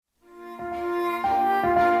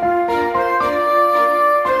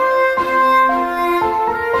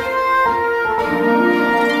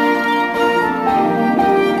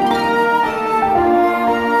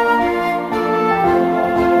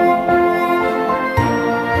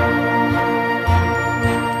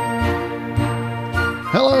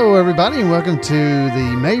everybody, and welcome to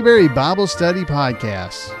the Mayberry Bible Study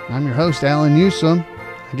Podcast. I'm your host, Alan Newsom,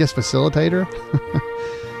 I guess facilitator.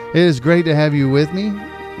 It is great to have you with me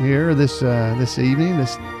here this evening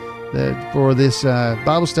for this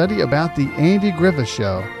Bible study about the Andy Griffith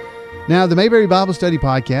Show. Now, the Mayberry Bible Study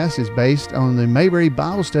Podcast is based on the Mayberry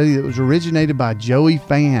Bible Study that was originated by Joey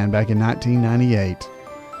Fan back in 1998.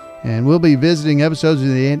 And we'll be visiting episodes of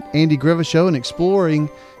the Andy Griffith Show and exploring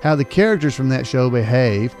how the characters from that show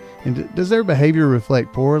behave, and does their behavior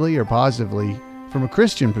reflect poorly or positively from a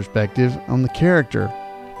Christian perspective on the character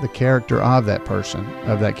of that person,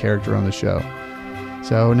 of that character on the show.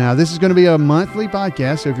 So now this is going to be a monthly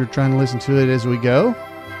podcast, so if you're trying to listen to it as we go,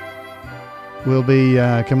 we'll be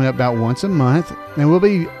coming up about once a month, and we'll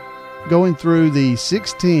be going through the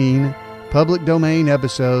 16 public domain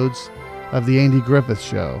episodes of the Andy Griffith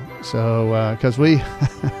Show. So, because we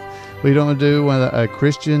don't do a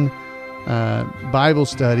Christian Bible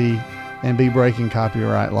study and be breaking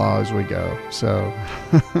copyright law as we go. So,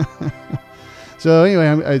 so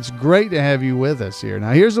anyway, it's great to have you with us here.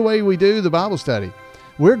 Now, here's the way we do the Bible study.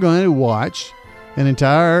 We're going to watch an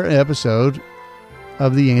entire episode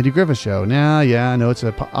of the Andy Griffith Show. Now, yeah, I know it's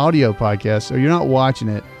an audio podcast, so you're not watching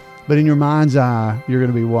it, but in your mind's eye, you're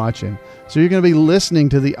going to be watching. So you're going to be listening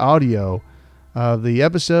to the audio. The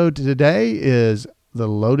episode today is The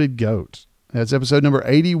Loaded Goat. That's episode number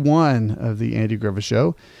 81 of the Andy Griffith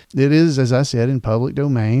Show. It is, as I said, in public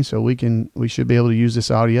domain, so we should be able to use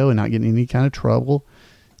this audio and not get in any kind of trouble.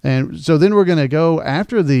 And so then we're going to go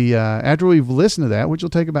after we've listened to that, which will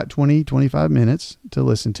take about 20-25 minutes to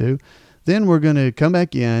listen to. Then we're going to come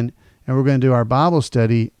back in and we're going to do our Bible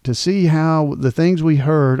study to see how the things we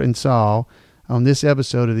heard and saw on this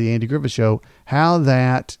episode of the Andy Griffith Show, how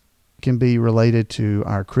that can be related to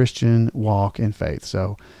our Christian walk and faith.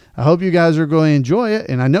 So I hope you guys are going to enjoy it,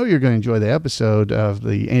 and I know you're going to enjoy the episode of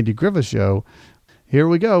the Andy Griffith Show. Here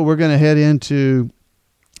we go. We're going to head into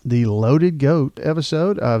the Loaded Goat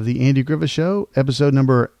episode of the Andy Griffith Show, episode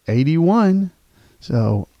number 81.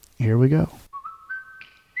 So here we go.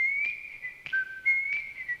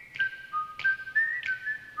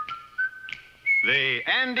 The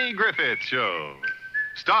Andy Griffith Show,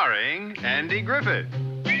 starring Andy Griffith,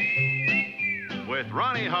 with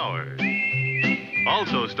Ronnie Howard,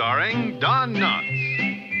 also starring Don Knotts.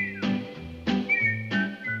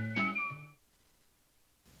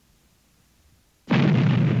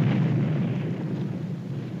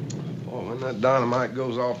 Oh, when that dynamite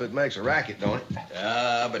goes off, it makes a racket, don't it?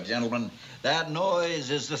 But gentlemen, that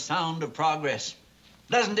noise is the sound of progress.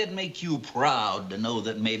 Doesn't it make you proud to know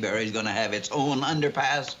that Mayberry's going to have its own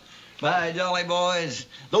underpass? By jolly boys,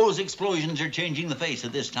 those explosions are changing the face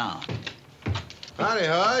of this town. Howdy,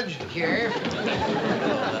 Hudge. Here.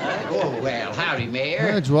 Oh, well, howdy,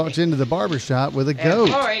 Mayor. Hudge walks into the barber shop with a goat.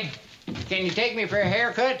 Floyd, can you take me for a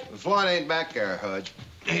haircut? Floyd ain't back there, Hudge.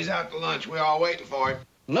 He's out to lunch. We're all waiting for him.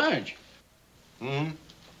 Lunch? Mm-hmm.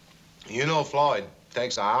 You know Floyd.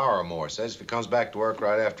 Takes an hour or more. Says if he comes back to work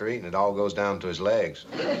right after eating, it all goes down to his legs.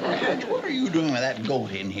 Hutch, what are you doing with that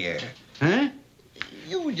goat in here? Huh?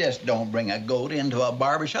 You just don't bring a goat into a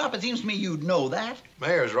barber shop. It seems to me you'd know that.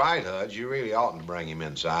 Mayor's right, Hudge. You really oughtn't to bring him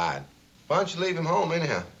inside. Why don't you leave him home,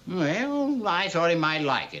 anyhow? Well, I thought he might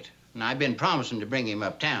like it. And I've been promising to bring him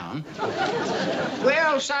uptown.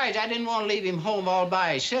 Well, besides, I didn't want to leave him home all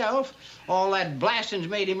by himself. All that blasting's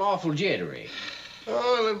made him awful jittery.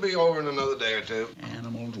 Oh, it'll be over in another day or two.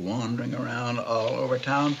 Animals wandering around all over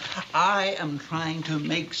town. I am trying to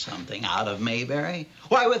make something out of Mayberry.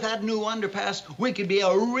 Why, with that new underpass, we could be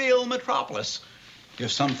a real metropolis.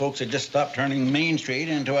 If some folks had just stopped turning Main Street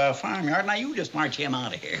into a farmyard, now you just march him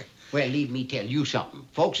out of here. Well, leave me tell you something.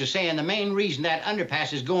 Folks are saying the main reason that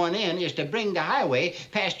underpass is going in is to bring the highway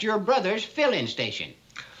past your brother's fill-in station.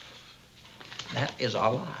 That is a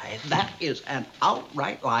lie. That is an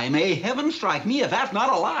outright lie. May heaven strike me if that's not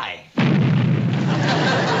a lie.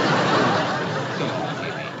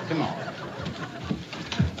 Come on.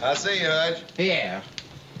 I see you, Hudge. Yeah.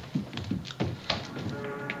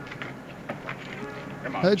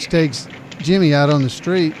 Hudge takes Jimmy out on the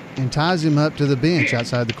street and ties him up to the bench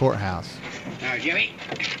outside the courthouse. Now, Jimmy,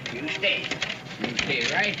 you stay. You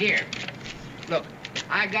stay right here. Look,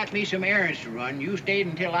 I got me some errands to run. You stayed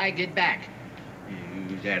until I get back.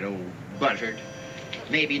 That old buzzard.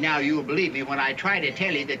 Maybe now you'll believe me when I try to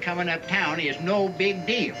tell you that coming uptown is no big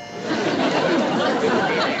deal.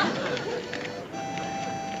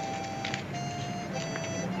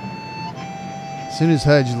 As soon as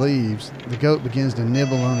Hudge leaves, the goat begins to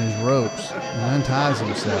nibble on his ropes and unties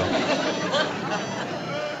himself.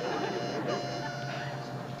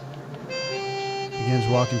 Begins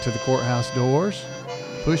walking to the courthouse doors.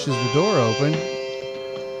 pushes the door open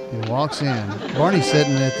and walks in. Barney's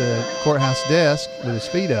sitting at the courthouse desk with his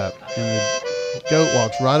feet up, and the goat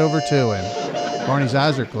walks right over to him. Barney's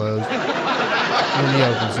eyes are closed, and he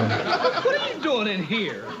opens them. What are you doing in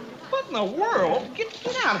here? What in the world? Get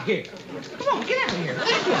out of here. Come on, get out of here. What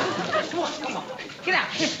are you doing? Come on. Get out.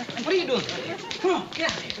 What are you doing? Come on,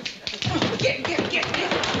 get out of here. Come on, get.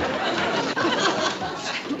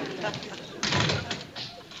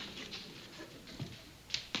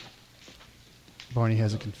 Barney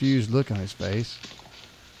has a confused look on his face.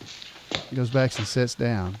 He goes back and sits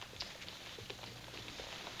down.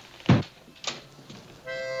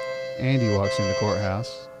 Andy walks in the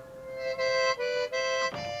courthouse.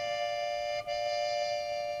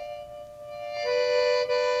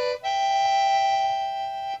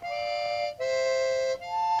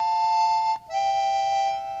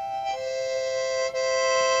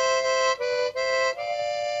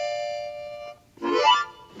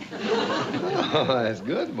 Oh, that's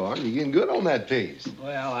good, Barney. You're getting good on that piece.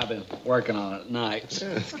 Well, I've been working on it nights.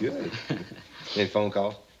 Yeah, that's good. Any phone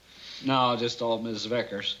calls? No, just old Mrs.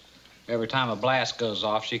 Vickers. Every time a blast goes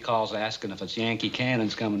off, she calls asking if it's Yankee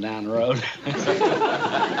cannons coming down the road.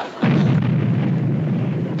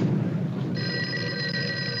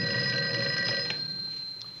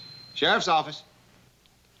 Sheriff's office.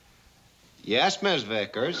 Yes, Miss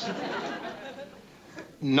Vickers.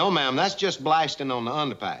 No, ma'am, that's just blasting on the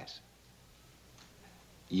underpass.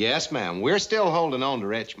 Yes, ma'am, we're still holding on to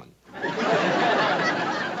Richmond. I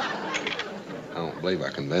don't believe I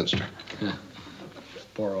convinced her.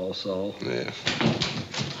 Poor old soul. Yeah.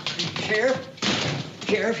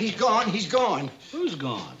 Sheriff, he's gone. Who's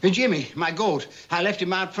gone? Jimmy, my goat. I left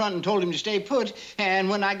him out front and told him to stay put, and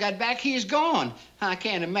when I got back, he's gone. I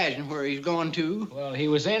can't imagine where he's gone to. Well, he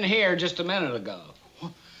was in here just a minute ago.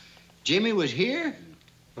 Jimmy was here?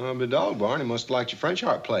 The dog, Barney, must have liked your French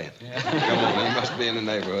harp playing. Yeah. Come on, he must be in the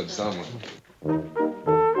neighborhood somewhere.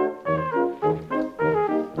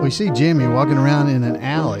 We see Jimmy walking around in an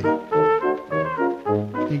alley.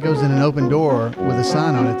 He goes in an open door with a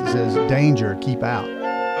sign on it that says, "Danger, keep out."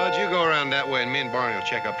 Bud, you go around that way, and me and Barney will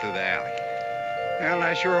check up through the alley. Well,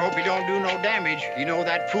 I sure hope he don't do no damage. You know,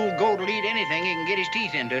 that fool goat will eat anything he can get his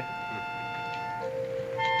teeth into.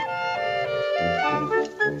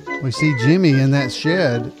 We see Jimmy in that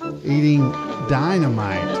shed eating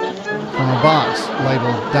dynamite from a box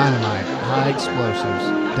labeled dynamite, high explosives,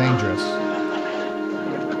 dangerous.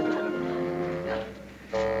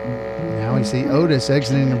 Now we see Otis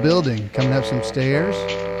exiting the building, coming up some stairs,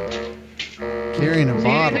 carrying a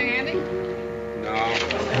bottle. Andy? No.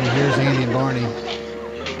 And he hears Andy and Barney,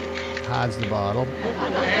 hides the bottle.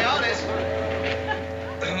 Hey, Otis.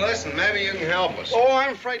 Listen, maybe you can help us. Oh,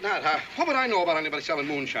 I'm afraid not. What would I know about anybody selling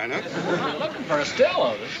moonshine, huh? I'm looking for a still,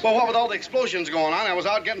 Otis. Well, what with all the explosions going on, I was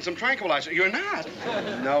out getting some tranquilizer. You're not.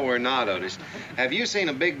 No, we're not, Otis. Have you seen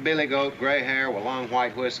a big billy goat, gray hair with long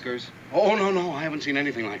white whiskers? Oh, no, I haven't seen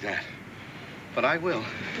anything like that. But I will.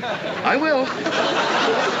 I will.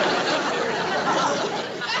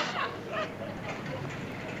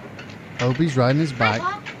 Opie's riding his bike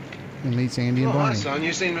and meets Andy and Hi, Barney. son.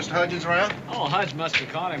 You seen Mr. Hudgens around? Oh, Hudge must have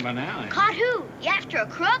caught him by now. Caught who? You after a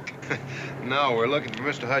crook? No, we're looking for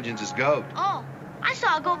Mr. Hudgens' goat. Oh, I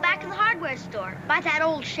saw it go back to the hardware store by that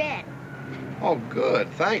old shed. Oh, good.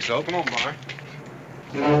 Thanks, Open on bar.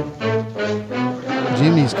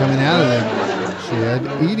 Jimmy's coming out of the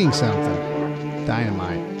shed eating something.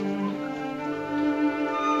 Dynamite.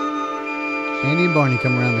 Andy and Barney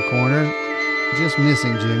come around the corner, just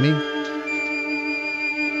missing Jimmy.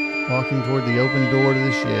 Walking toward the open door to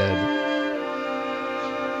the shed.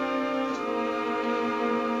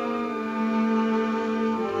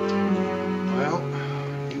 Well,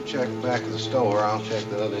 you check the back of the store. I'll check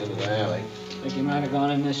the other end of the alley. Think he might have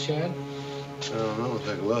gone in this shed? I don't know.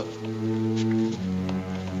 Take a look.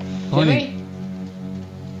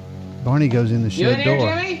 Barney goes in the You in shed here, door.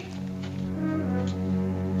 Jimmy?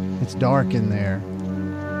 It's dark in there.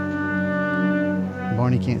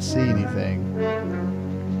 Barney can't see anything.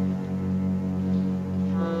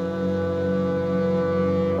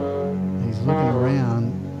 He's looking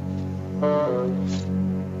around.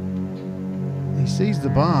 He sees the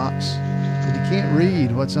box, but he can't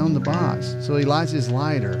read what's on the box, so he lights his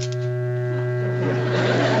lighter.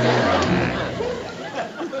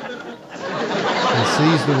 He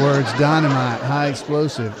sees the words dynamite, high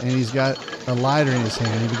explosive, and he's got a lighter in his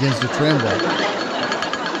hand. He begins to tremble.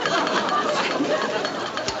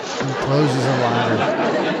 He closes the lighter.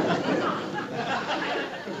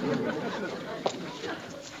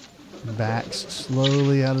 Backs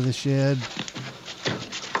slowly out of the shed,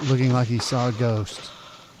 looking like he saw a ghost.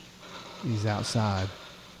 He's outside.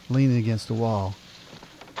 leaning against the wall.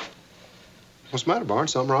 What's the matter,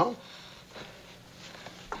 Barnes? Something wrong?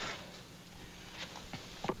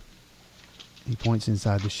 He points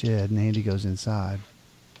inside the shed, and Andy goes inside.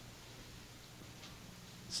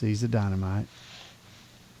 Sees the dynamite.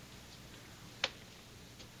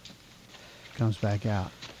 Comes back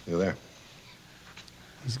out. You there?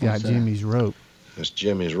 He's got Jimmy's rope. That's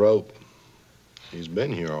Jimmy's rope. He's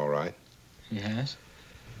been here all right. He has?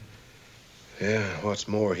 Yeah, what's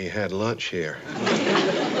more, he had lunch here.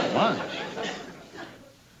 Lunch?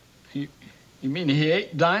 You mean he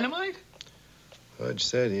ate dynamite? Fudge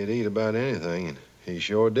said he'd eat about anything, and he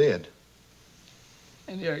sure did.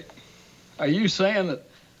 And are you saying that...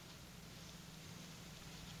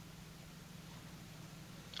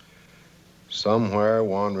 Somewhere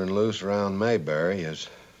wandering loose around Mayberry is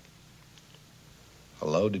a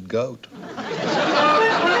loaded goat.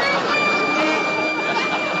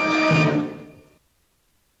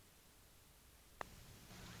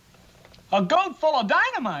 A goat full of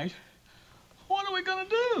dynamite? What are we gonna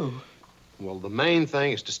do? Well, the main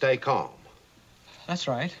thing is to stay calm. That's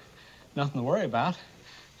right. Nothing to worry about.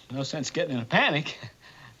 No sense getting in a panic.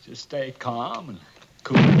 Just stay calm and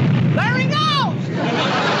cool. There he goes!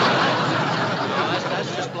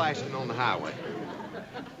 That's just blasting on the highway.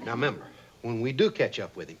 Now, remember, when we do catch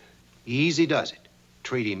up with him, easy does it.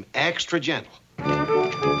 Treat him extra gentle.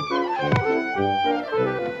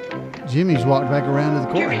 Jimmy's walked back around to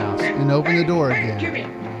the courthouse and opened the door again. Jimmy!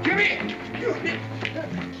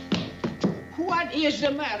 What is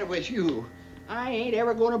the matter with you? I ain't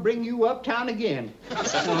ever going to bring you uptown again.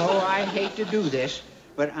 Oh, I hate to do this,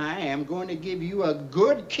 but I am going to give you a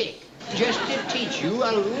good kick just to teach you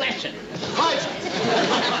a lesson. Halt!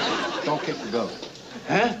 Don't kick the goat.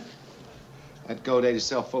 Huh? That goat ate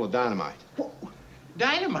itself full of dynamite.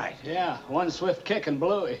 Dynamite? Yeah, one swift kick and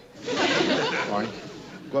Bluey. Barney,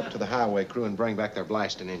 go up to the highway crew and bring back their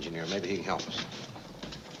blasting engineer. Maybe he can help us.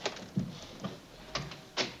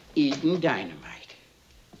 Eating dynamite.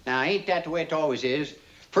 Now, ain't that the way it always is?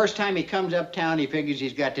 First time he comes uptown, he figures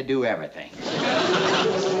he's got to do everything.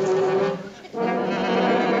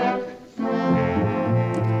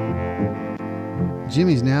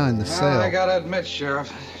 Jimmy's now in the Well, cell. I gotta admit,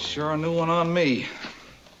 Sheriff, sure a new one on me.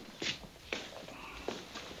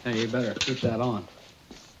 Hey, you better keep that on.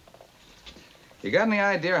 You got any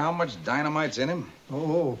idea how much dynamite's in him?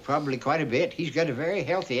 Oh, probably quite a bit. He's got a very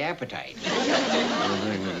healthy appetite.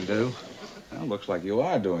 Anything we can do? Well, looks like you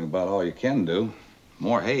are doing about all you can do.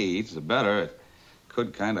 More hay he eats, the better. It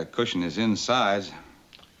could kind of cushion his insides.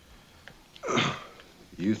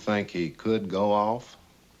 You think he could go off?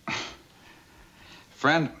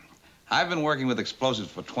 Friend, I've been working with explosives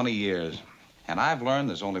for 20 years, and I've learned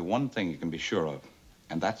there's only one thing you can be sure of,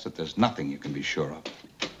 and that's that there's nothing you can be sure of.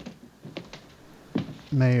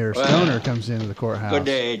 Mayor Stoner comes into the courthouse. Good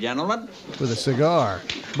day, gentlemen. With a cigar.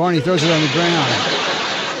 Barney throws it on the ground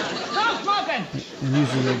Stop smoking! and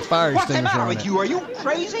uses a fire What's the extinguisher matter on with it. you? Are you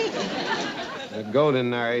crazy? That goat in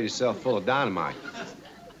there ate itself full of dynamite.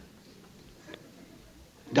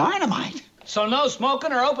 Dynamite? So no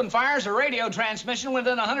smoking or open fires or radio transmission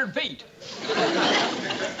within 100 feet.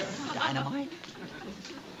 Dynamite?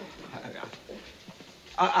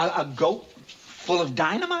 A goat full of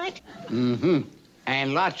dynamite? Mm-hmm.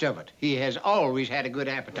 And lots of it. He has always had a good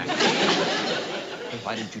appetite.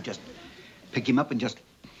 Why didn't you just pick him up and just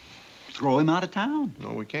throw him out of town? No,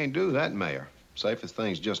 we can't do that, Mayor. Safest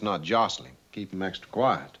thing's just not jostling. Keep him extra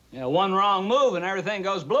quiet. Yeah, one wrong move and everything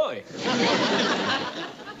goes bluey.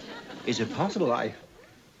 Is it possible? I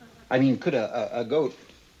mean, could a goat...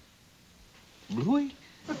 Bluey?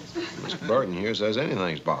 Mr. Burton here says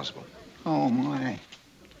anything's possible. Oh, my.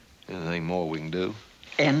 Anything more we can do?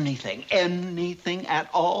 Anything at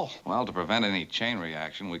all. Well, to prevent any chain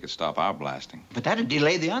reaction, we could stop our blasting. But that'd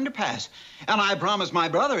delay the underpass. And I promised my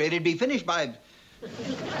brother it'd be finished by...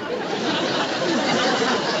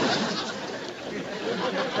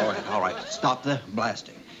 All right, stop the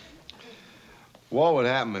blasting. What would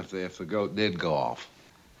happen if the goat did go off?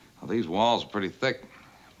 Well, these walls are pretty thick.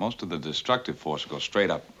 Most of the destructive force will go straight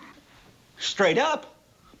up. Straight up?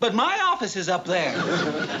 But my office is up there.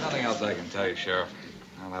 Nothing else I can tell you, Sheriff.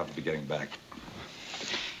 I'll have to be getting back.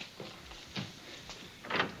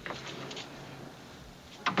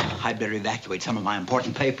 I'd better evacuate some of my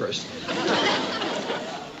important papers.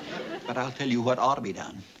 But I'll tell you what ought to be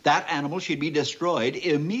done. That animal should be destroyed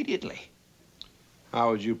immediately.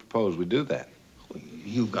 How would you propose we do that?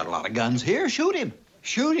 You've got a lot of guns here. Shoot him.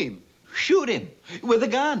 Shoot him. Shoot him with a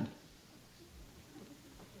gun.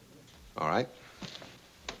 All right.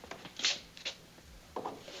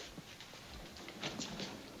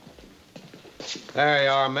 There you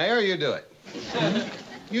are, Mayor. You do it.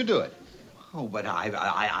 You do it. Oh, but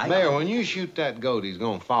Mayor, when you shoot that goat, he's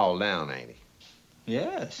going to fall down, ain't he?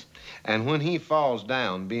 Yes. And when he falls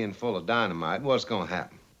down, being full of dynamite, what's going to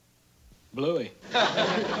happen? Bluey.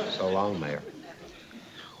 So long, Mayor.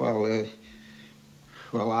 Well,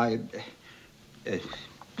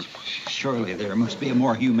 surely there must be a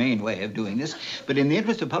more humane way of doing this. But in the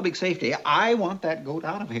interest of public safety, I want that goat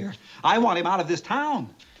out of here. I want him out of this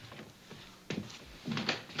town.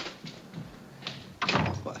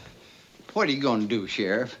 What are you going to do,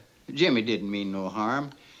 Sheriff? Jimmy didn't mean no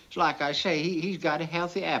harm. It's like I say, he's got a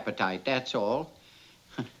healthy appetite, that's all.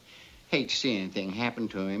 Hate to see anything happen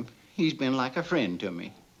to him. He's been like a friend to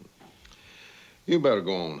me. You better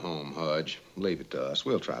go on home, Hudge. Leave it to us.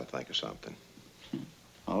 We'll try to think of something.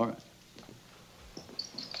 All right.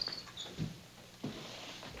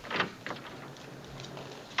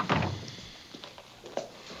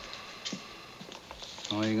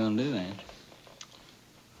 What are you going to do, Aunt?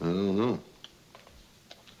 I don't know.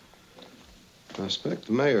 I expect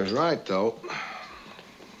the mayor's right, though.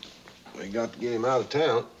 We got to get him out of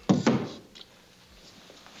town.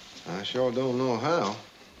 I sure don't know how.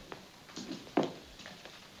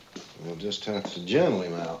 We'll just have to gentle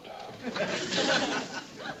him out. I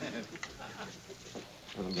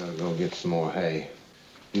better go get some more hay.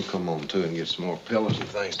 You come on, too, and get some more pillows and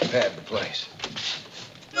things to pad the place.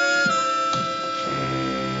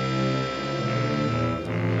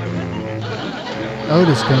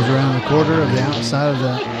 Otis comes around the corner of the outside of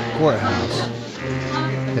the courthouse,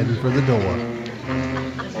 heading for the door.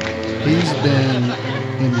 He's been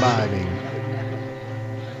imbibing.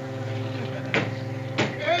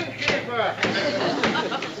 Innkeeper!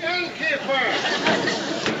 Innkeeper!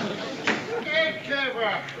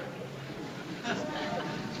 Innkeeper!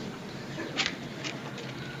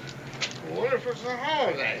 What if it's a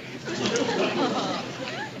holiday?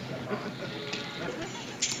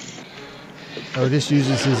 Otis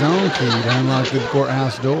uses his own key to unlock the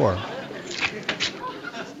courthouse door.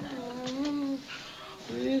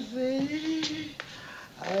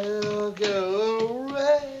 I'll get a little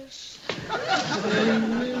rest.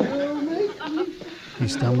 He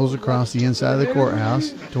stumbles across the inside of the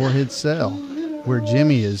courthouse toward his cell, where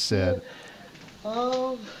Jimmy is said,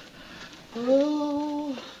 full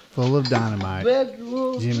of dynamite.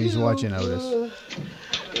 Jimmy's watching Otis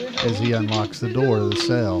as he unlocks the door of the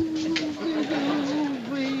cell.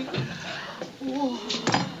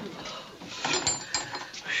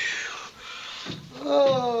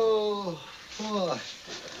 Oh, boy.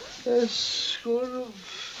 It's going to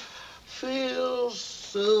feel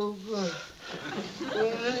so good.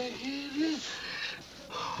 When I get it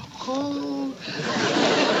cold.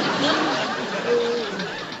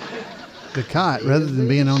 The cot, rather than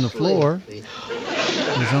being on the floor, is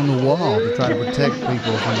on the wall to try to protect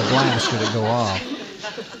people from the blast should it go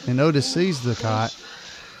off. And Otis sees the cot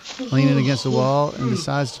leaning against the wall and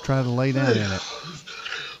decides to try to lay down in it.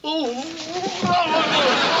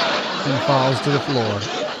 And falls to the floor.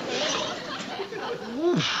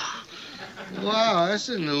 Wow, that's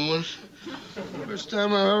a new one. First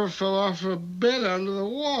time I ever fell off a bed under the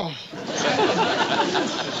wall.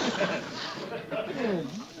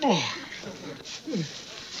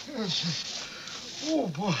 Oh,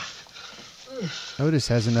 boy. Otis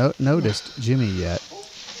hasn't noticed Jimmy yet.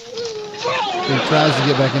 He tries to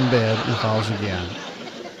get back in bed and falls again.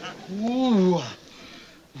 Ooh.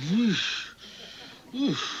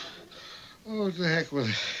 Oh, what the heck with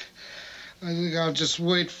it? I think I'll just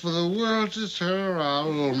wait for the world to turn around a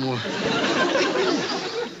little more.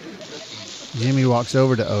 Jimmy walks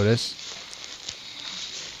over to Otis,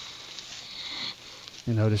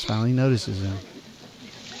 and Otis finally notices him.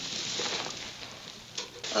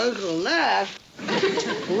 Uncle Nat,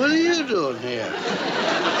 what are you doing here?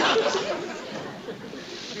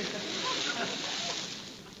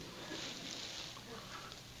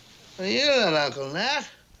 You're not Uncle Nat.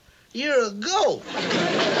 You're a goat.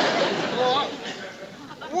 Well,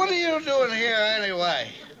 what are you doing here anyway?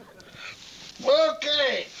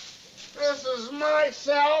 Okay, this is my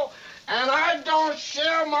cell, and I don't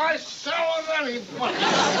share my cell with anybody.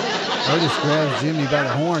 Otis grabs Jimmy by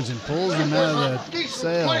the horns and pulls him out of the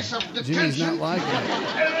cell. Jimmy's not liking it.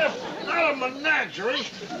 And if not a menagerie,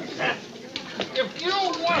 if you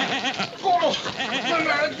want to go to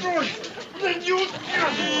menagerie, then you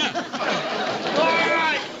all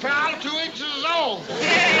right, pal, to each his own.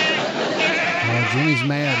 Jimmy's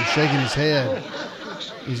mad and shaking his head.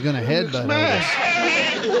 He's going to headbutt Otis.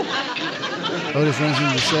 Otis runs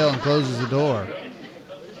into the cell and closes the door.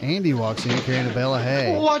 Andy walks in carrying a bale of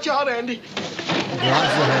hay. Watch out, Andy. He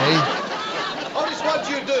drops the hay. Otis, what'd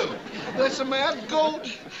you do? That's a mad goat.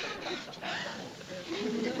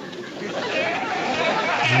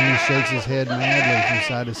 Jimmy shakes his head madly from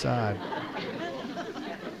side to side.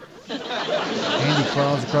 Andy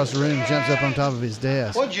crawls across the room and jumps up on top of his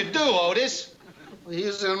desk. What'd you do, Otis?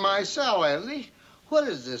 He's in my cell, Andy. What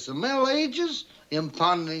is this, the Middle Ages?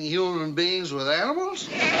 Impounding human beings with animals?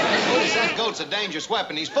 Otis, that goat's a dangerous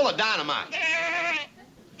weapon. He's full of dynamite.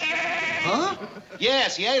 Huh?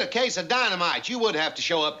 Yes, he ate a case of dynamite. You would have to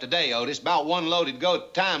show up today, Otis. About one loaded goat at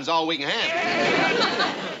a time's all we can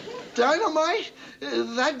handle. Dynamite?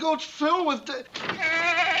 That goat's filled with... Look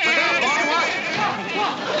out, Barney.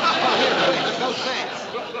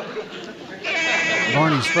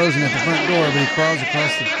 Barney's frozen at the front door, but he crawls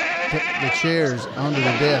across the chairs onto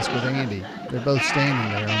the desk with Andy. They're both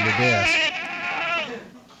standing there on the desk.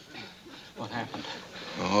 What happened?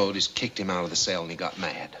 Oh, Otis kicked him out of the cell and he got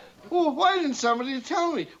mad. Well, why didn't somebody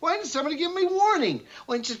tell me? Why didn't somebody give me warning?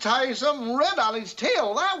 Why didn't you tie something red on his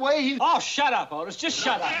tail? That way he... Oh, shut up, Otis. Just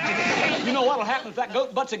shut up. You know what'll happen if that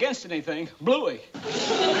goat butts against anything? Bluey.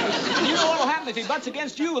 And you know what'll happen if he butts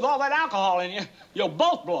against you with all that alcohol in you? You'll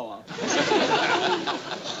both blow up.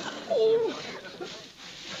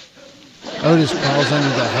 Otis crawls under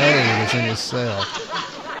the hay that's in his cell.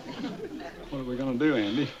 What are we gonna do,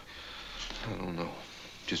 Andy? I don't know.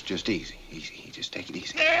 Just easy. Easy. Just take it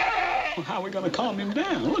easy. Well, how are we gonna calm him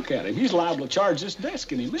down? Look at him. He's liable to charge this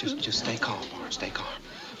desk any minute. Just stay calm, Bart. Stay calm.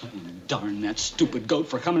 Darn that stupid goat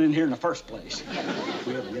for coming in here in the first place. If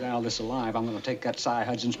we ever get out of this alive, I'm gonna take that Si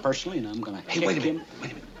Hudgens personally, and I'm gonna Hey, kick wait a him. minute.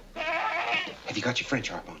 Wait a minute. Have you got your French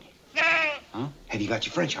harp on you? Huh? Have you got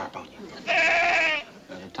your French harp on you?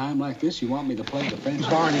 At a time like this, you want me to play the French?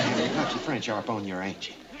 Barney, have you got your French harp on you, ain't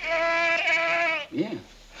you? Yeah.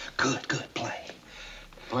 Good. Play.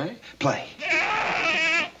 Play? Play.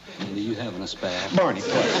 Andy, you having a spaz? Barney,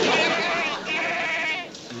 play.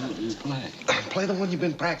 What do you play? Play the one you've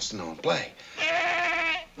been practicing on. Play.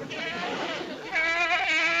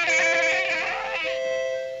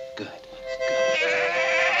 Good.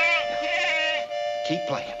 Keep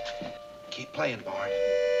playing. Keep playing, Bart.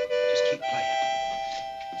 Just keep playing.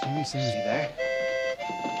 Jimmy See there?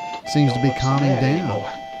 seems to be Don't look calming sad down.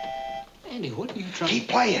 anymore. Andy, what are you trying Keep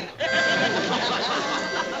playing.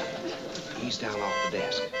 Ease down off the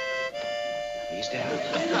desk. Ease down.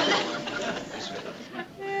 That's right.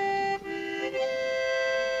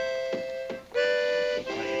 Keep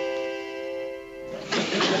playing.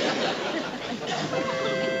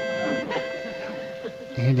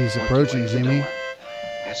 Andy's approaching Jimmy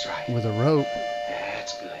That's right. with a rope,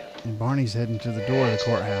 That's good. and Barney's heading to the door of the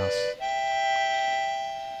courthouse.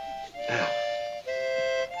 Now,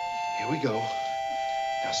 here we go.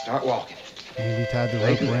 Now start walking. Andy tied the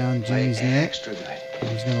rope around Jimmy's Lay neck, extra good. and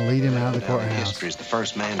he's going to lead him out of the Down in courthouse. history is the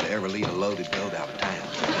first man to ever lead a loaded goat out of town.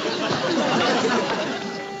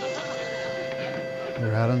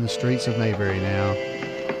 They're out on the streets of Mayberry now,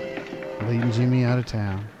 leading Jimmy out of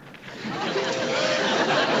town.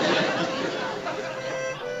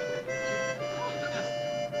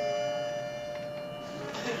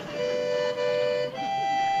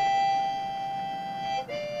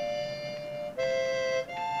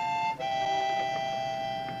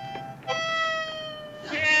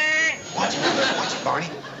 Watch it, Barney.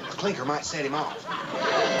 A clinker might set him off.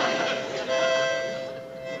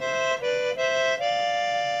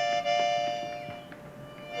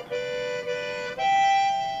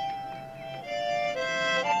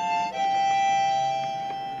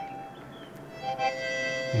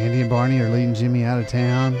 Andy and Barney are leading Jimmy out of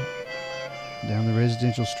town, down the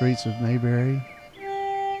residential streets of Mayberry,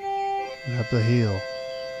 and up the hill,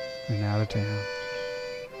 and out of town.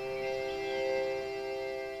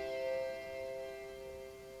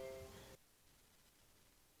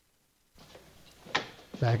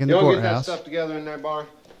 Back in the You want to get that courthouse. stuff together in there, Barney?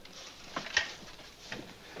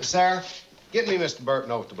 Sarah, get me Mr.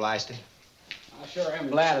 Burton over to Blasty. I sure am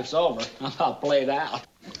glad it's over. I'll play it out.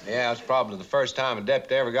 Yeah, it's probably the first time a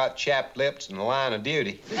deputy ever got chapped lips in the line of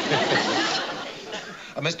duty.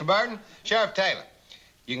 Mr. Burton, Sheriff Taylor,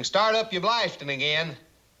 you can start up your blasting again.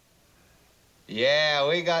 Yeah,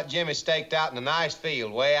 we got Jimmy staked out in a nice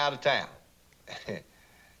field way out of town.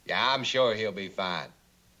 Yeah, I'm sure he'll be fine.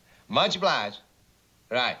 Much obliged.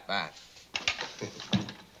 Right, bye.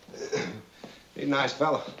 He's a nice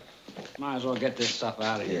fellow. Might as well get this stuff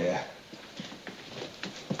out of here. Yeah.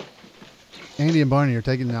 Andy and Barney are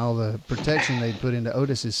taking all the protection they'd put into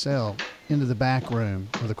Otis's cell into the back room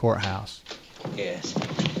of the courthouse. Yes.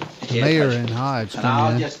 The mayor and Hodge And come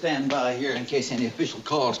I'll in. just stand by here in case any official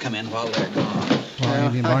calls come in while they're gone. Well,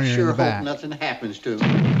 Andy and I Barney are in sure the hope back. nothing happens to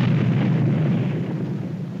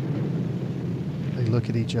They look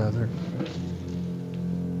at each other.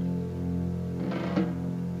 The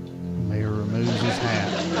mayor removes his hat.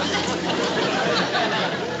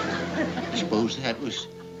 I suppose that was...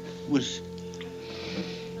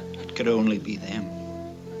 It could only be them.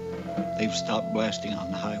 They've stopped blasting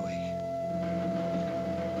on the highway.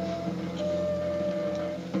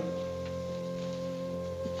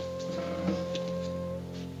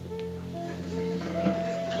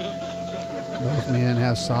 Both men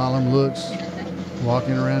have solemn looks,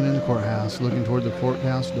 walking around in the courthouse, looking toward the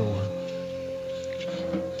courthouse door.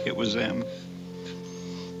 It was them.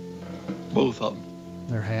 Both of them.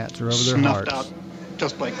 Their hats are over their Snuffed hearts. out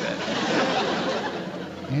just like that.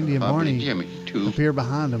 Andy and Bobby Barney and Jimmy, two appear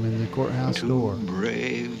behind them in the courthouse door.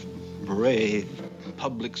 Brave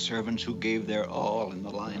public servants who gave their all in the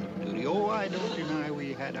line of duty. Oh, I don't deny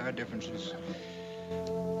we had our differences.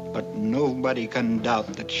 But nobody can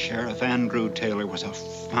doubt that Sheriff Andrew Taylor was a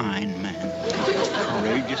fine man.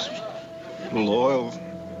 Courageous, loyal,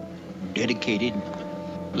 dedicated.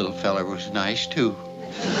 little feller was nice, too.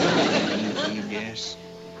 Yes.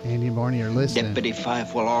 Andy and Barney are listening. Deputy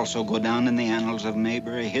Fife will also go down in the annals of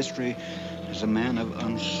Mayberry history as a man of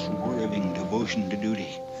unswerving devotion to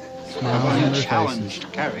duty. Smiles on Of their unchallenged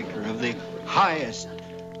faces. character, of the highest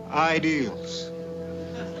ideals.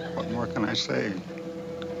 What more can I say?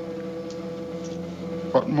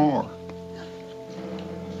 What more?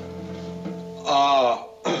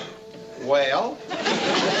 Well,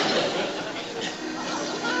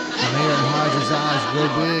 The mayor and Hodges' eyes grow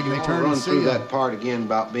big, and they turn run to see through him. that part again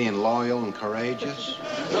about being loyal and courageous.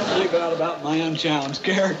 I got about my unchallenged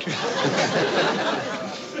character. That's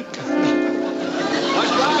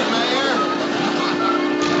right, Mayor.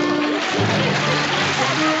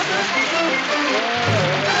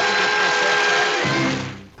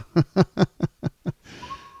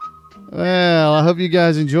 Well, I hope you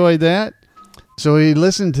guys enjoyed that. So we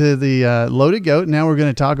listened to the Loaded Goat. Now we're going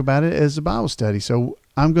to talk about it as a Bible study. So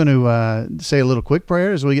I'm going to say a little quick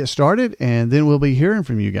prayer as we get started, and then we'll be hearing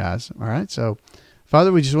from you guys. All right. So,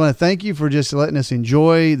 Father, we just want to thank you for just letting us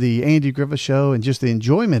enjoy the Andy Griffith Show and just the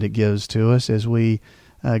enjoyment it gives to us as we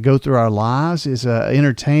go through our lives. It's an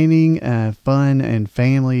entertaining, fun, and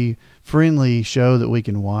family-friendly show that we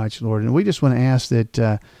can watch, Lord. And we just want to ask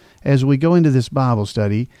that as we go into this Bible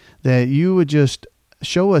study, that you would just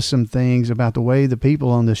show us some things about the way the people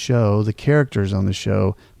on the show, the characters on the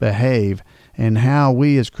show, behave, and how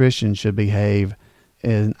we as Christians should behave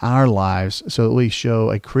in our lives so that we show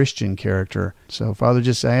a Christian character. So, Father,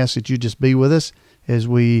 just ask that you just be with us as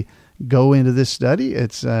we go into this study.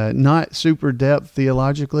 It's not super depth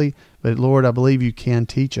theologically, but Lord, I believe you can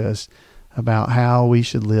teach us about how we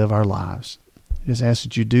should live our lives. Just ask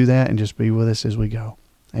that you do that and just be with us as we go.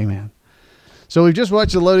 Amen. So we've just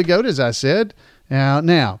watched The Loaded Goat, as I said.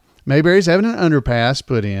 Now, Mayberry's having an underpass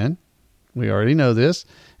put in. We already know this.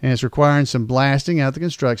 And it's requiring some blasting out the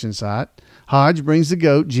construction site. Hodge brings the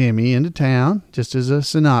goat, Jimmy, into town, just as a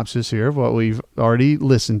synopsis here of what we've already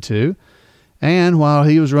listened to. And while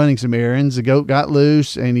he was running some errands, the goat got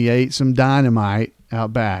loose and he ate some dynamite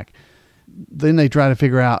out back. Then they try to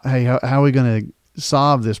figure out, hey, how are we going to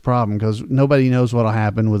solve this problem? Because nobody knows what will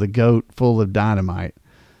happen with a goat full of dynamite.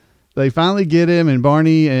 They finally get him, and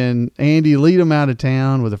Barney and Andy lead him out of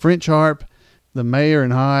town with a French harp. The mayor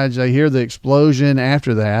and Hodge, they hear the explosion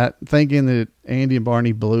after that, thinking that Andy and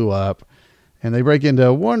Barney blew up. And they break into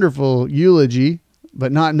a wonderful eulogy,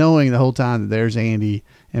 but not knowing the whole time that there's Andy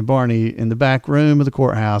and Barney in the back room of the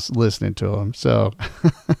courthouse listening to them. So,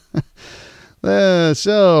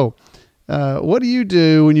 what do you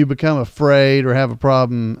do when you become afraid or have a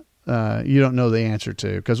problem you don't know the answer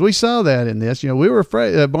to? Because we saw that in this. We were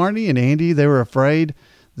afraid, Barney and Andy, they were afraid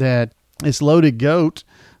that this loaded goat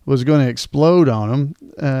was going to explode on them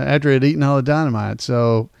after it had eaten all the dynamite.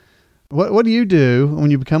 So what do you do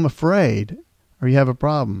when you become afraid or you have a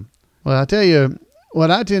problem? Well, I tell you, what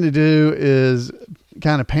I tend to do is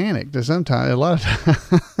kind of panic to sometimes, a lot of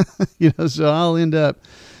times, so I'll end up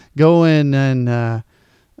going and,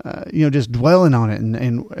 just dwelling on it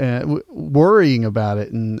and worrying about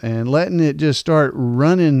it and letting it just start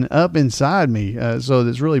running up inside me. So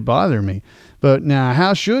that's really bothering me. But now,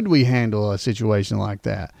 how should we handle a situation like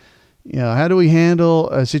that? How do we handle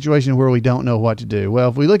a situation where we don't know what to do? Well,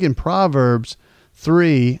 if we look in Proverbs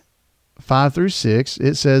 3:5-6,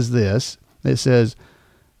 it says this. It says,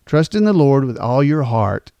 "Trust in the Lord with all your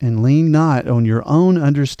heart and lean not on your own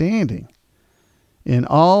understanding. In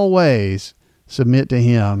all ways submit to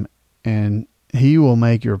him, and he will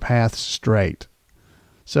make your paths straight."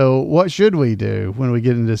 So what should we do when we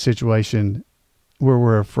get into a situation where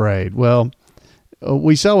we're afraid? Well,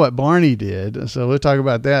 we saw what Barney did, so we'll talk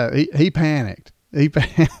about that. He panicked. He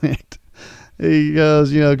panicked. He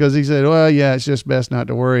goes, because he said, well, yeah, it's just best not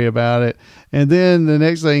to worry about it. And then the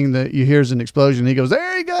next thing that you hear is an explosion. He goes,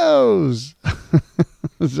 there he goes.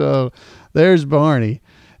 So there's Barney.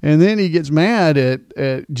 And then he gets mad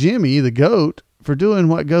at Jimmy, the goat, for doing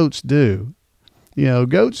what goats do.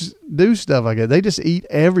 Goats do stuff like that. They just eat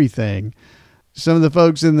everything. Some of the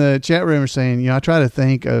folks in the chat room are saying, I try to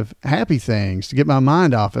think of happy things to get my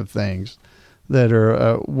mind off of things that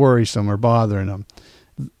are worrisome or bothering them,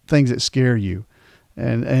 things that scare you.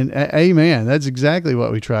 And amen. That's exactly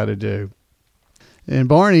what we try to do. And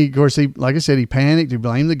Barney, of course, like I said, he panicked. He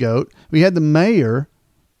blamed the goat. We had the mayor.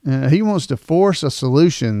 He wants to force a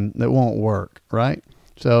solution that won't work, right?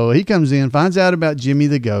 So he comes in, finds out about Jimmy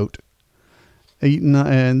the goat,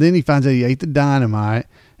 and then he finds out he ate the dynamite.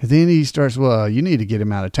 And then he starts, well, you need to get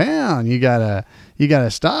him out of town. You gotta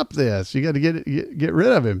stop this. You got to get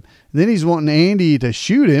rid of him. And then he's wanting Andy to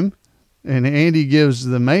shoot him, and Andy gives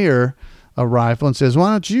the mayor a rifle and says, why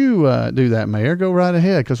don't you do that, Mayor? Go right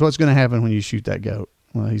ahead, because what's going to happen when you shoot that goat?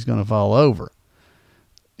 Well, he's going to fall over.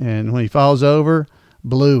 And when he falls over,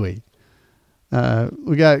 Bluey.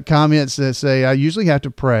 We got comments that say, I usually have to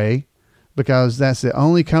pray because that's the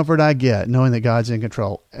only comfort I get, knowing that God's in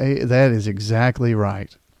control. That is exactly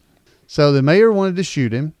right. So the mayor wanted to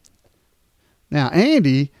shoot him. Now,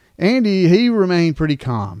 Andy, he remained pretty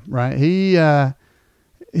calm, right? He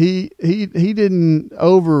didn't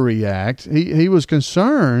overreact. He was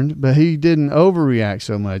concerned, but he didn't overreact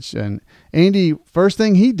so much. And Andy, first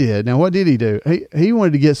thing he did, now what did he do? He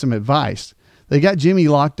wanted to get some advice. They got Jimmy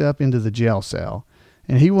locked up into the jail cell,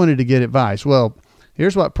 and he wanted to get advice. Well,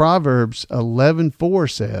 here's what Proverbs 11:4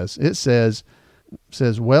 says. It says,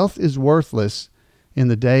 wealth is worthless in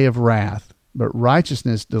the day of wrath, but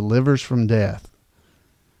righteousness delivers from death.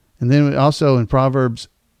 And then also in Proverbs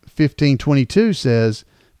 15:22 says,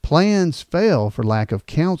 plans fail for lack of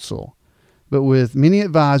counsel, but with many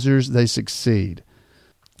advisors they succeed.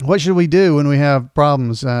 What should we do when we have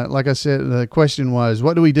problems? Like I said, the question was,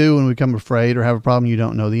 what do we do when we become afraid or have a problem you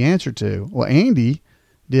don't know the answer to? Well, Andy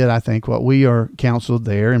did, I think, what we are counseled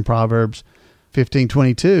there in Proverbs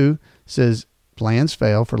 15:22 says, plans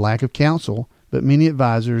fail for lack of counsel, but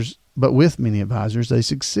with many advisors they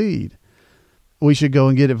succeed. We should go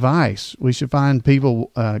and get advice. We should find people,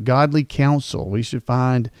 godly counsel. We should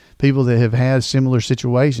find people that have had similar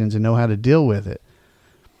situations and know how to deal with it.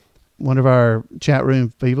 One of our chat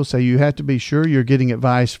room people say you have to be sure you're getting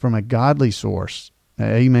advice from a godly source.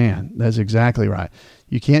 Amen. That's exactly right.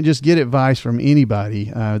 You can't just get advice from anybody.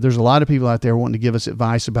 There's a lot of people out there wanting to give us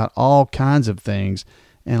advice about all kinds of things,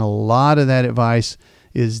 and a lot of that advice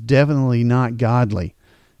is definitely not godly.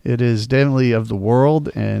 It is definitely of the world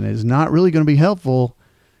and is not really going to be helpful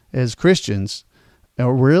as Christians.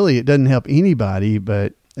 Or really, it doesn't help anybody,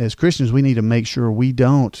 but as Christians, we need to make sure we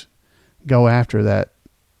don't go after that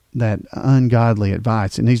ungodly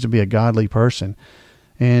advice. It needs to be a godly person.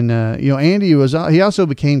 And, Andy he also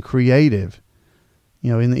became creative.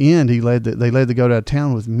 In the end, they led the goat out of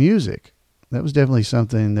town with music. That was definitely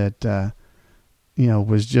something that,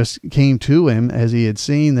 came to him as he had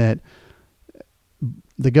seen that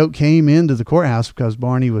the goat came into the courthouse because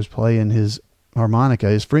Barney was playing his harmonica,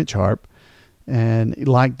 his French harp, and he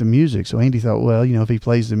liked the music. So Andy thought, well, if he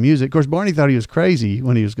plays the music. Of course, Barney thought he was crazy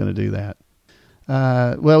when he was going to do that.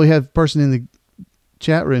 We have a person in the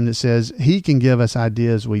chat room that says he can give us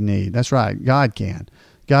ideas we need. That's right. God can.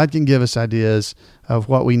 God can give us ideas of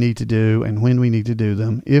what we need to do and when we need to do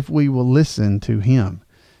them if we will listen to him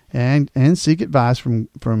and seek advice from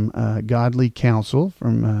godly counsel,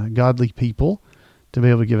 from godly people, to be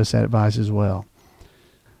able to give us that advice as well.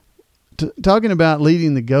 Talking about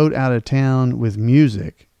leading the goat out of town with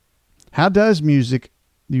music, how does music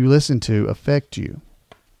you listen to affect you?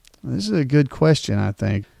 This is a good question, I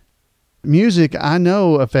think. Music, I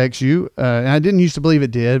know, affects you. And I didn't used to believe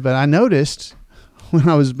it did, but I noticed when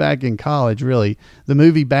I was back in college, really, the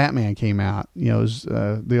movie Batman came out. It was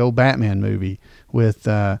the old Batman movie with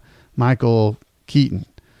Michael Keaton.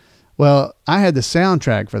 Well, I had the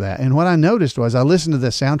soundtrack for that. And what I noticed was I listened to the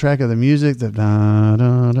soundtrack of the music, the da,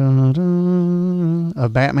 da, da, da,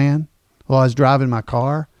 of Batman while I was driving my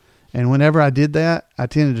car. And whenever I did that, I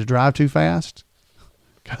tended to drive too fast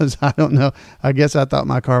because I don't know. I guess I thought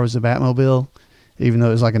my car was a Batmobile, even though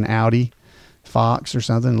it was like an Audi Fox or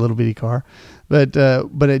something, a little bitty car. But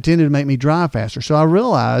it tended to make me drive faster. So I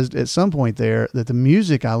realized at some point there that the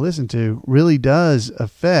music I listen to really does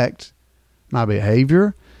affect my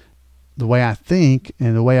behavior, the way I think,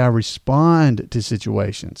 and the way I respond to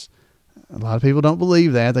situations. A lot of people don't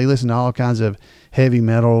believe that. They listen to all kinds of heavy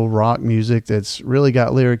metal, rock music that's really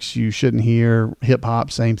got lyrics you shouldn't hear, hip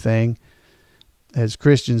hop, same thing. as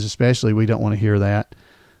Christians especially, we don't want to hear that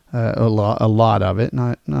a lot of it.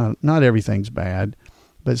 Not everything's bad,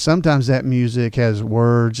 but sometimes that music has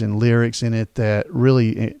words and lyrics in it that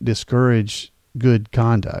really discourage good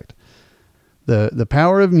conduct. The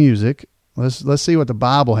power of music. Let's see what the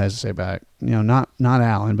Bible has to say about it. Not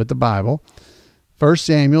Alan, but the Bible. 1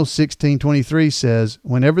 Samuel 16:23 says,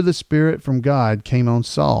 "Whenever the Spirit from God came on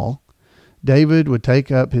Saul, David would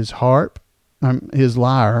take up his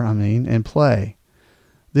lyre, and play.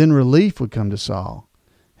 Then relief would come to Saul.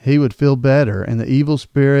 He would feel better, and the evil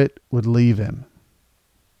spirit would leave him."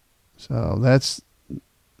 So that's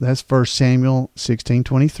 1 Samuel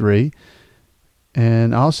 16:23.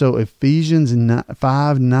 And also Ephesians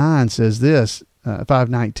 5:19 says this,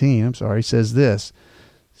 5:19, says this,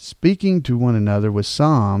 "Speaking to one another with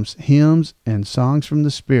psalms, hymns, and songs from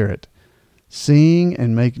the Spirit, sing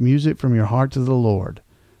and make music from your heart to the Lord."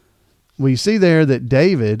 We see there that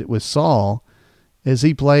David with Saul, as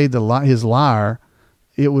he played his lyre,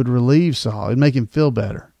 it would relieve Saul. It'd make him feel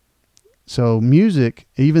better. So music,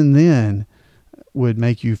 even then, would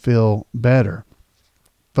make you feel better.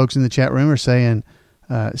 Folks in the chat room are saying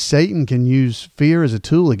Satan can use fear as a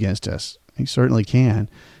tool against us. He certainly can.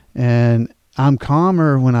 And I'm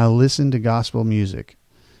calmer when I listen to gospel music.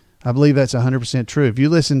 I believe that's 100% true. If you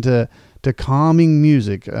listen to calming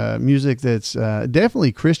music, music that's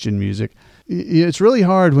definitely Christian music, it's really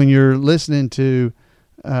hard when you're listening to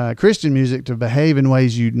Christian music to behave in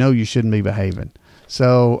ways you shouldn't be behaving.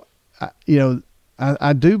 So,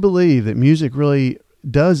 I do believe that music really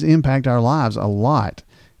does impact our lives a lot.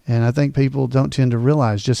 And I think people don't tend to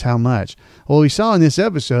realize just how much. Well, we saw in this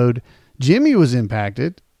episode, Jimmy was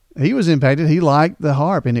impacted. He was impacted. He liked the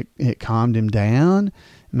harp, and it calmed him down,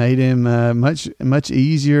 made him much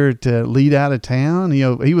easier to lead out of town.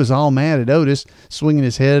 He was all mad at Otis, swinging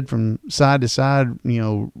his head from side to side,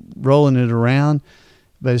 rolling it around.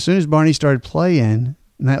 But as soon as Barney started playing,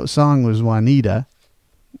 and that song was Juanita,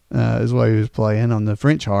 is what he was playing on the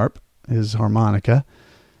French harp, his harmonica,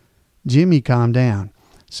 Jimmy calmed down.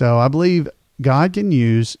 So I believe God can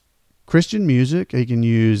use Christian music. He can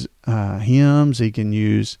use hymns. He can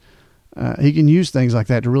use things like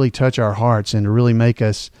that to really touch our hearts and to really make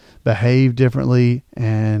us behave differently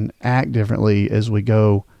and act differently as we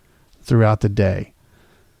go throughout the day.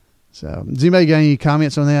 So, does anybody got any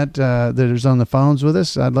comments on that that is on the phones with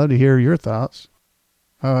us? I'd love to hear your thoughts.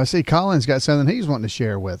 Oh, I see Colin's got something he's wanting to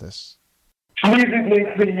share with us. Music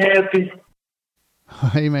makes me happy.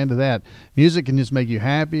 Amen to that. Music can just make you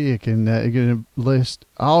happy. It can list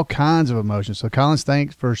all kinds of emotions. So, Collins,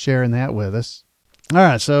 thanks for sharing that with us. All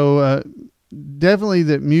right, so definitely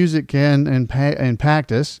that music can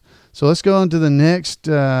impact us. So let's go on to the next.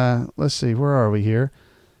 Let's see, where are we here?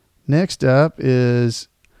 Next up is,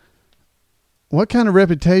 what kind of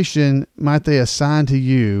reputation might they assign to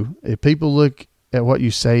you if people look at what you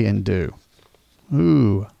say and do?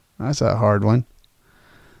 Ooh, that's a hard one.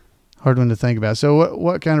 Hard one to think about. So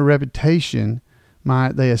what kind of reputation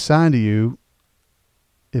might they assign to you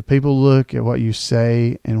if people look at what you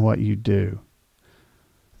say and what you do?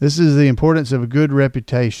 This is the importance of a good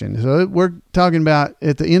reputation. So we're talking about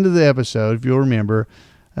at the end of the episode, if you'll remember,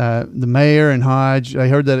 the mayor and Hodge, they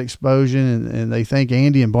heard that explosion and they think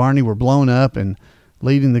Andy and Barney were blown up and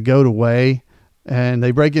leading the goat away. And they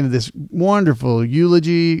break into this wonderful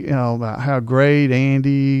eulogy, about how great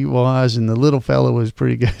Andy was, and the little fellow was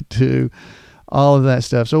pretty good too. All of that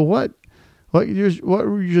stuff. So what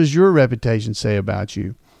does your reputation say about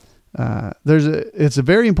you? It's a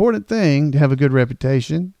very important thing to have a good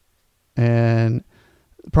reputation, and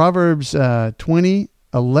Proverbs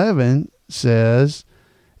 20:11 says,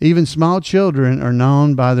 "Even small children are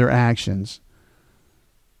known by their actions.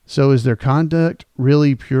 So is their conduct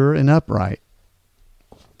really pure and upright?"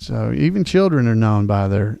 So even children are known by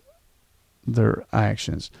their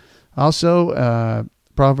actions. Also,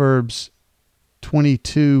 Proverbs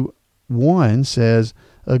 22:1 says,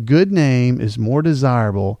 "A good name is more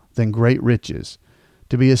desirable than great riches.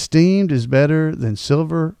 To be esteemed is better than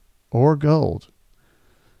silver or gold."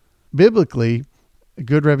 Biblically, a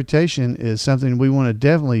good reputation is something we want to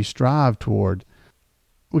definitely strive toward.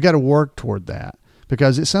 We got to work toward that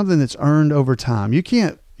because it's something that's earned over time. You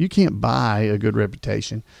can't buy a good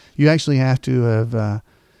reputation. You actually have to have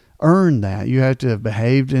earned that. You have to have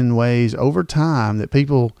behaved in ways over time that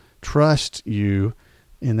people trust you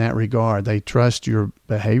in that regard. They trust your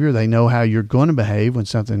behavior. They know how you're going to behave when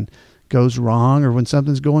something goes wrong or when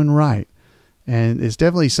something's going right. And it's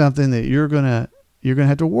definitely something that you're going to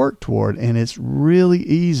have to work toward. And it's really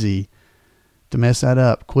easy to mess that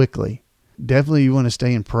up quickly. definitely you want to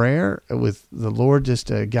stay in prayer with the Lord just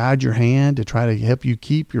to guide your hand to try to help you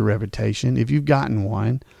keep your reputation if you've gotten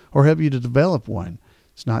one, or help you to develop one.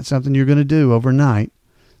 It's not something you're going to do overnight.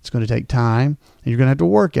 It's going to take time, and you're going to have to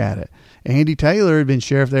work at it. Andy Taylor had been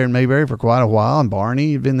sheriff there in Mayberry for quite a while, and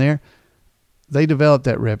Barney had been there. They developed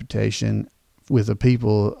that reputation with the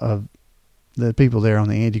people there on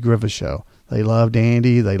the Andy Griffith Show. They loved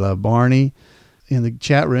Andy. They loved Barney. In the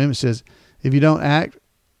chat room, it says, if you don't act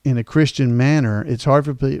in a Christian manner, it's hard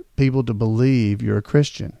for people to believe you're a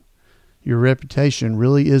Christian. Your reputation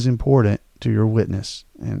really is important to your witness.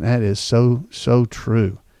 And that is so, so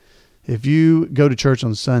true. If you go to church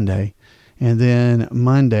on Sunday and then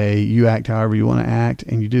Monday you act however you want to act,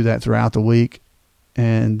 and you do that throughout the week,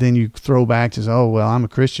 and then you throw back to say, oh, well, I'm a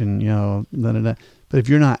Christian, But if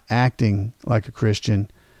you're not acting like a Christian,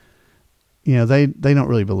 they don't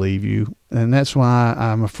really believe you. And that's why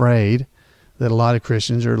I'm afraid that a lot of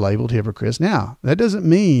Christians are labeled hypocrites. Now, that doesn't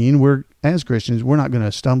mean as Christians, we're not going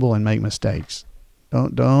to stumble and make mistakes.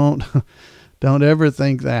 Don't ever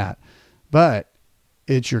think that. But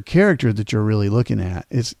it's your character that you're really looking at.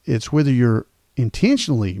 It's whether you're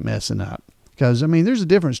intentionally messing up. Because, there's a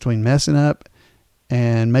difference between messing up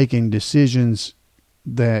and making decisions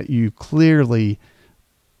that you clearly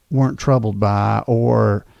weren't troubled by,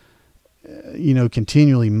 or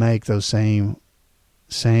continually make those same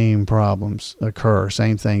problems occur,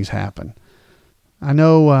 same things happen. I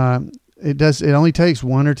know it only takes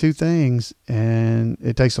one or two things, and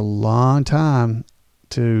it takes a long time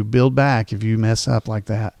to build back if you mess up like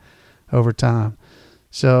that over time.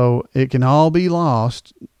 So it can all be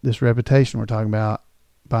lost, this reputation we're talking about,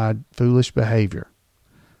 by foolish behavior.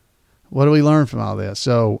 What do we learn from all this?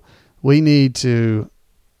 So we need to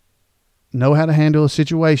know how to handle a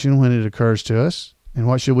situation when it occurs to us. And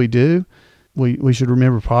what should we do? We should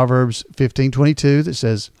remember Proverbs 15:22 that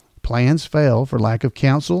says, plans fail for lack of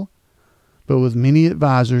counsel, but with many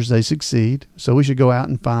advisors they succeed. So we should go out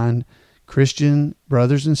and find Christian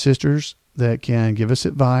brothers and sisters that can give us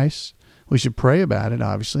advice. We should pray about it,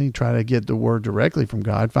 obviously, try to get the word directly from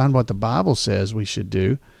God, find what the Bible says we should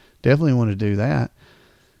do. Definitely want to do that.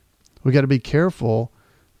 We got to be careful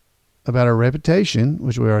about our reputation,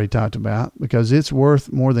 which we already talked about, because it's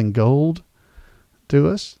worth more than gold to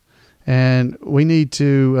us. And we need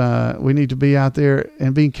to be out there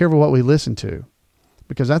and being careful what we listen to,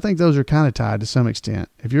 because I think those are kind of tied to some extent.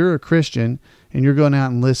 If you're a Christian and you're going out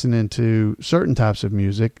and listening to certain types of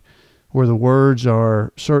music where the words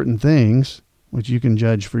are certain things, which you can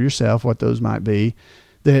judge for yourself what those might be,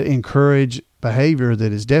 that encourage behavior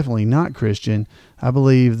that is definitely not Christian, I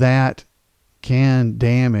believe that can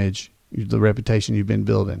damage the reputation you've been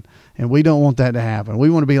building. And we don't want that to happen. We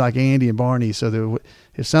want to be like Andy and Barney, so that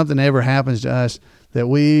if something ever happens to us, that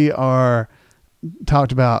we are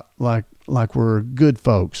talked about like we're good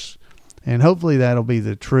folks. And hopefully that'll be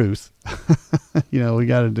the truth. We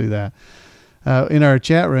got to do that. In our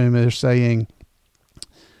chat room, they're saying,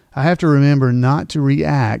 I have to remember not to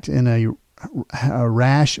react in a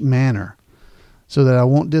rash manner so that I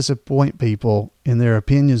won't disappoint people in their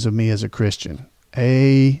opinions of me as a Christian.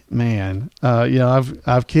 Amen.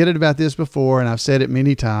 I've kidded about this before, and I've said it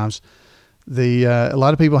many times. A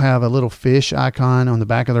lot of people have a little fish icon on the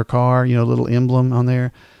back of their car, a little emblem on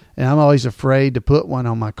there. And I'm always afraid to put one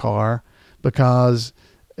on my car, because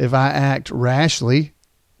if I act rashly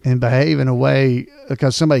and behave in a way,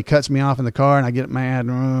 because somebody cuts me off in the car and I get mad,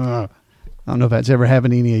 I don't know if that's ever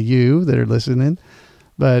happened to any of you that are listening,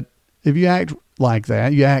 but if you act like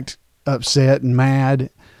that, you act upset and mad,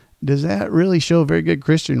 does that really show a very good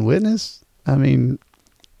Christian witness?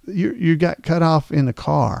 You got cut off in the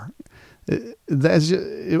car.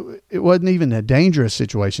 It wasn't even a dangerous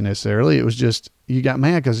situation necessarily. It was just you got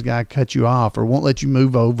mad because the guy cut you off, or won't let you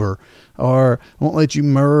move over, or won't let you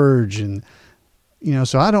merge. And,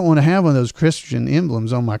 so I don't want to have one of those Christian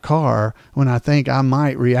emblems on my car when I think I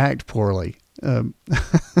might react poorly. Maybe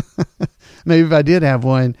if I did have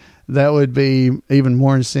one, that would be even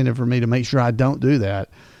more incentive for me to make sure I don't do that.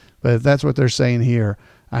 But if that's what they're saying here,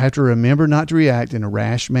 I have to remember not to react in a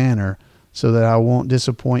rash manner so that I won't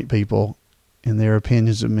disappoint people in their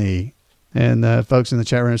opinions of me. And folks in the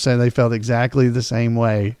chat room say they felt exactly the same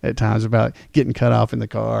way at times about getting cut off in the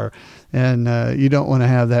car. And you don't want to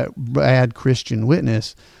have that bad Christian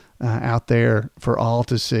witness out there for all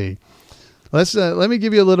to see. Let me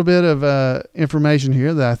give you a little bit of information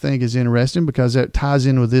here that I think is interesting, because that ties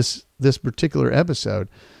in with this particular episode.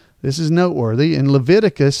 This is noteworthy. In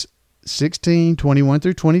Leviticus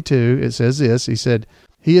 16:21-22, it says this. He said,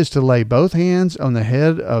 he is to lay both hands on the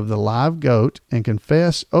head of the live goat and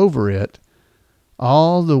confess over it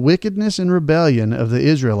all the wickedness and rebellion of the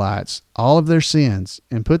Israelites, all of their sins,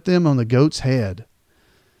 and put them on the goat's head.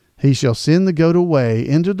 He shall send the goat away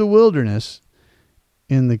into the wilderness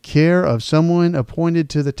in the care of someone appointed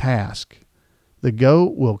to the task. The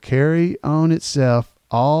goat will carry on itself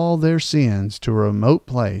all their sins to a remote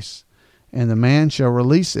place, and the man shall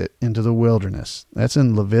release it into the wilderness. That's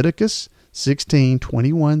in Leviticus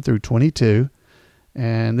 16:21 through 22.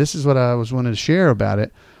 And this is what I was wanting to share about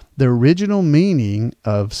it. The original meaning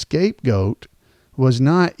of scapegoat was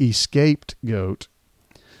not escaped goat.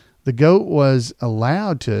 The goat was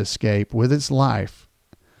allowed to escape with its life.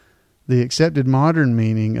 The accepted modern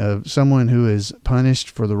meaning of someone who is punished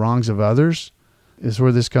for the wrongs of others is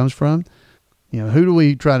where this comes from. Who do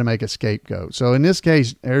we try to make a scapegoat? So in this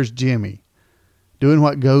case, there's Jimmy doing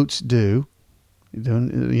what goats do.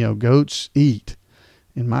 Goats eat.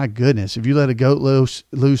 And my goodness, if you let a goat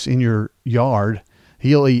loose in your yard,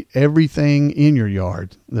 he'll eat everything in your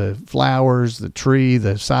yard. The flowers, the tree,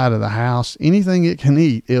 the side of the house, anything it can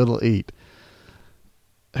eat, it'll eat.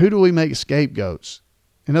 Who do we make scapegoats?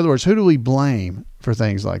 In other words, who do we blame for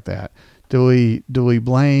things like that? Do we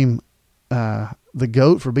blame the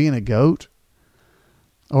goat for being a goat?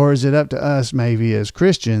 Or is it up to us maybe as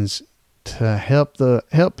Christians to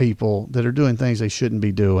help people that are doing things they shouldn't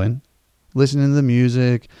be doing? Listening to the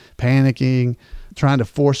music, panicking, trying to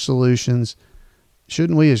force solutions.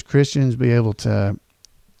 Shouldn't we as Christians be able to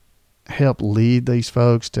help lead these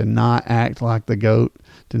folks to not act like the goat,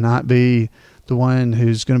 to not be the one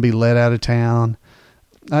who's going to be let out of town?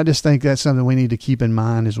 I just think that's something we need to keep in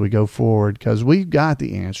mind as we go forward, because we've got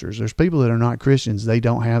the answers. There's people that are not Christians. They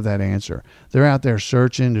don't have that answer. They're out there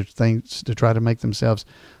searching to things to try to make themselves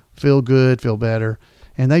feel good, feel better,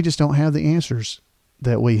 and they just don't have the answers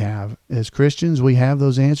that we have. As Christians, we have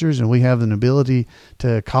those answers, and we have an ability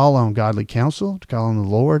to call on godly counsel, to call on the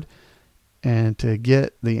Lord, and to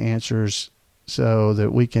get the answers so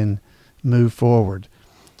that we can move forward.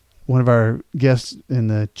 One of our guests in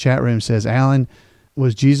the chat room says, Alan,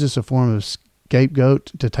 was Jesus a form of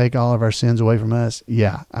scapegoat to take all of our sins away from us?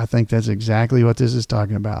 Yeah, I think that's exactly what this is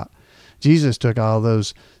talking about. Jesus took all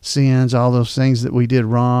those sins, all those things that we did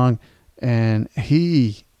wrong, and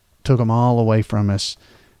he took them all away from us.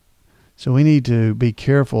 So we need to be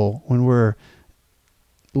careful when we're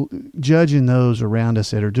judging those around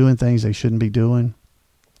us that are doing things they shouldn't be doing,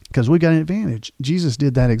 because we got an advantage. Jesus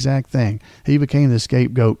did that exact thing. He became the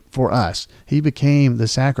scapegoat for us. He became the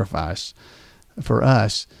sacrifice for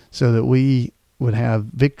us so that we would have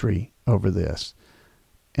victory over this.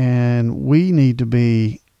 And we need to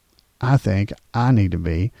be, I think I need to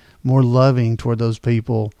be more loving toward those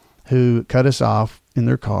people who cut us off in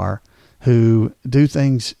their car, who do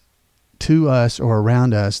things to us or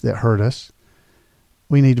around us that hurt us.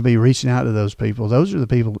 We need to be reaching out to those people. Those are the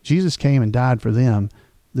people. Jesus came and died for them,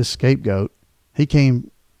 the scapegoat. He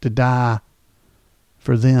came to die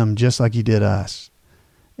for them just like he did us.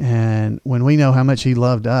 And when we know how much he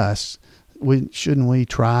loved us, shouldn't we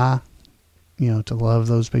try, to love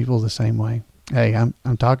those people the same way? Hey,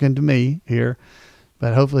 I'm talking to me here,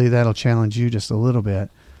 but hopefully that'll challenge you just a little bit.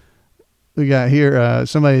 We got here,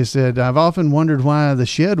 somebody said, I've often wondered why the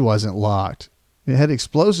shed wasn't locked. It had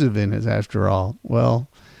explosive in it after all. Well,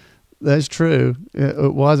 that's true.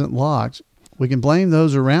 It wasn't locked. We can blame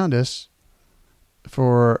those around us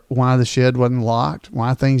for why the shed wasn't locked,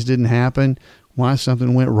 why things didn't happen, why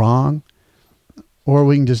something went wrong. Or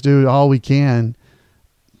we can just do all we can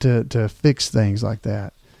to fix things like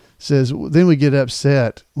that. It says, then we get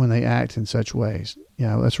upset when they act in such ways.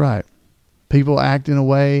 Yeah, that's right. People act in a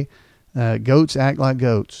way. Goats act like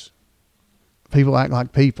goats. People act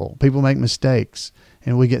like people. People make mistakes,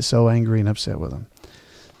 and we get so angry and upset with them.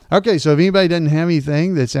 Okay, so if anybody doesn't have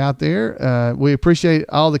anything that's out there, we appreciate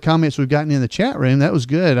all the comments we've gotten in the chat room. That was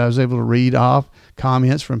good. I was able to read off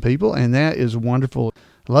comments from people, and that is wonderful.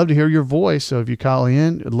 I'd love to hear your voice, so if you call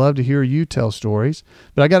in, I'd love to hear you tell stories.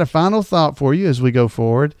 But I got a final thought for you as we go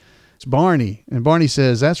forward. It's Barney, and Barney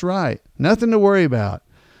says, that's right. Nothing to worry about.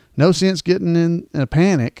 No sense getting in a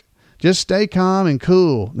panic. Just stay calm and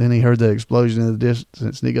cool. Then he heard the explosion in the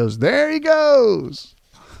distance, and he goes, there he goes.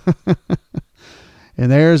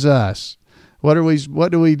 And there's us. What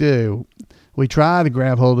do we do? We try to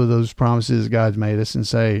grab hold of those promises God's made us and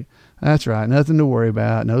say, that's right, nothing to worry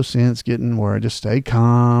about. No sense getting worried. Just stay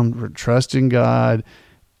calm. We're trusting God.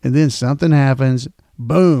 And then something happens.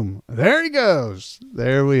 Boom. There he goes.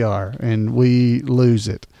 There we are. And we lose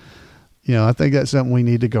it. I think that's something we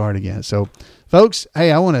need to guard against. So, folks,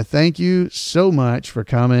 hey, I want to thank you so much for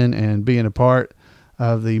coming and being a part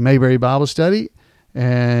of the Mayberry Bible Study.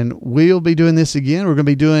 And we'll be doing this again. We're going to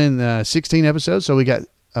be doing 16 episodes. So we got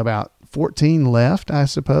about 14 left, I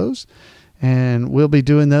suppose. And we'll be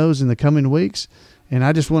doing those in the coming weeks. And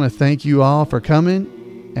I just want to thank you all for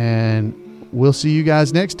coming. And we'll see you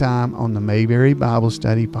guys next time on the Mayberry Bible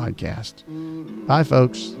Study Podcast. Bye,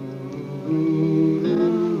 folks.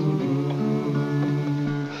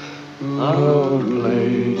 Our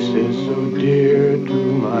place is so dear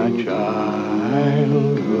to my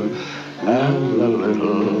childhood, and the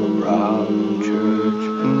little brown church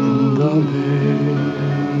in the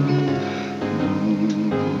bay.